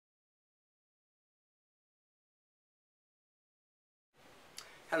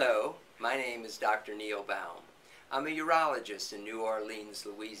Hello, my name is Dr. Neil Baum. I'm a urologist in New Orleans,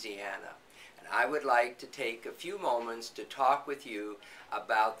 Louisiana, and I would like to take a few moments to talk with you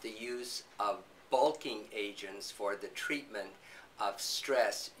about the use of bulking agents for the treatment of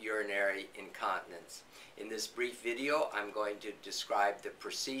stress urinary incontinence. In this brief video, I'm going to describe the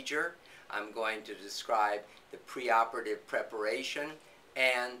procedure, I'm going to describe the preoperative preparation,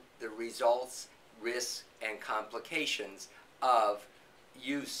 and the results, risks, and complications of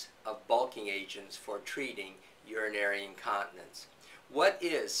use of bulking agents for treating urinary incontinence. What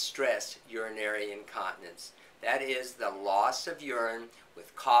is stress urinary incontinence? That is the loss of urine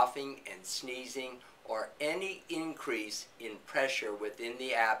with coughing and sneezing or any increase in pressure within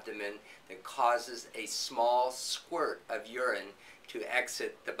the abdomen that causes a small squirt of urine to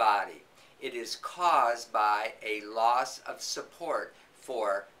exit the body. It is caused by a loss of support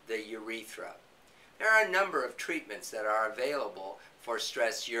for the urethra. There are a number of treatments that are available for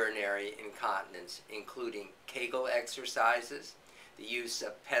stress urinary incontinence, including Kegel exercises, the use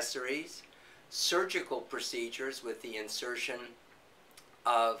of pessaries, surgical procedures with the insertion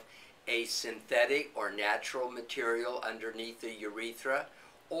of a synthetic or natural material underneath the urethra,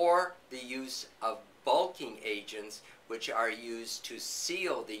 or the use of bulking agents which are used to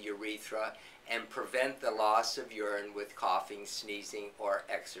seal the urethra and prevent the loss of urine with coughing, sneezing, or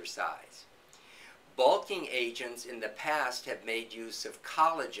exercise. Bulking agents in the past have made use of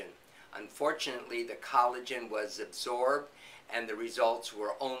collagen. Unfortunately, the collagen was absorbed and the results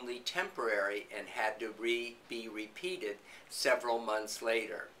were only temporary and had to be repeated several months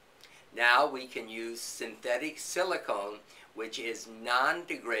later. Now we can use synthetic silicone, which is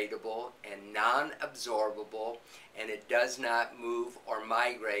non-degradable and non-absorbable, and it does not move or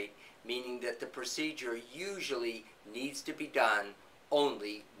migrate, meaning that the procedure usually needs to be done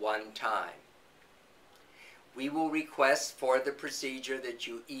only one time. We will request for the procedure that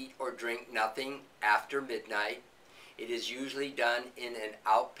you eat or drink nothing after midnight. It is usually done in an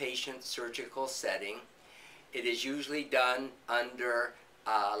outpatient surgical setting. It is usually done under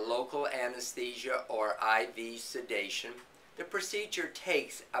local anesthesia or IV sedation. The procedure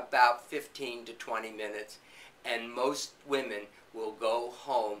takes about 15 to 20 minutes, and most women will go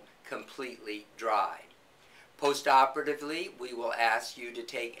home completely dry. Postoperatively, we will ask you to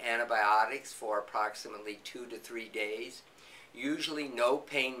take antibiotics for approximately 2 to 3 days. Usually no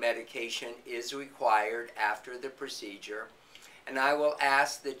pain medication is required after the procedure, and I will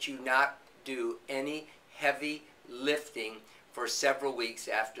ask that you not do any heavy lifting for several weeks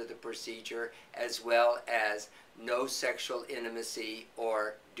after the procedure, as well as no sexual intimacy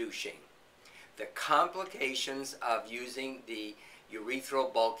or douching. The complications of using the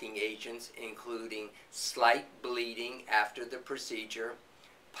urethral bulking agents including slight bleeding after the procedure,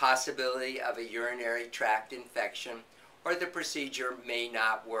 possibility of a urinary tract infection, or the procedure may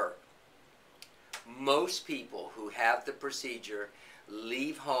not work. Most people who have the procedure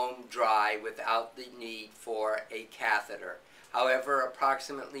leave home dry without the need for a catheter. However,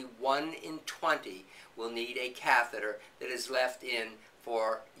 approximately 1 in 20 will need a catheter that is left in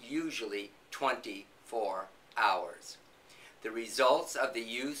for usually 24 hours. The results of the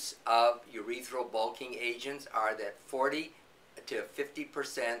use of urethral bulking agents are that 40 to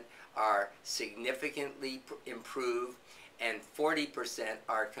 50% are significantly improved and 40%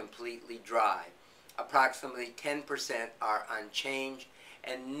 are completely dry. Approximately 10% are unchanged,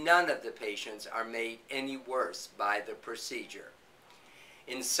 and none of the patients are made any worse by the procedure.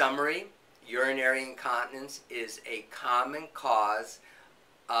 In summary, urinary incontinence is a common cause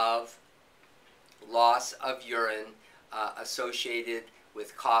of loss of urine associated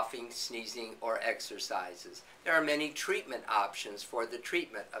with coughing, sneezing, or exercises. There are many treatment options for the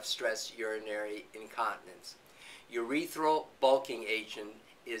treatment of stress urinary incontinence. Urethral bulking agent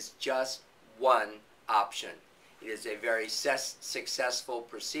is just one option. It is a very successful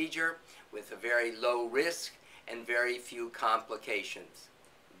procedure with a very low risk and very few complications.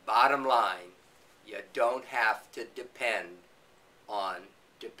 Bottom line, you don't have to depend on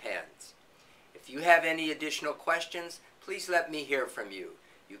Depends. If you have any additional questions, please let me hear from you.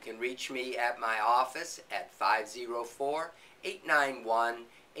 You can reach me at my office at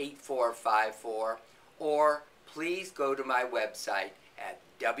 504-891-8454, or please go to my website at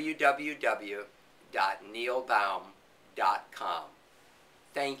www.neilbaum.com.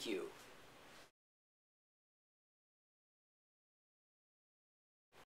 Thank you.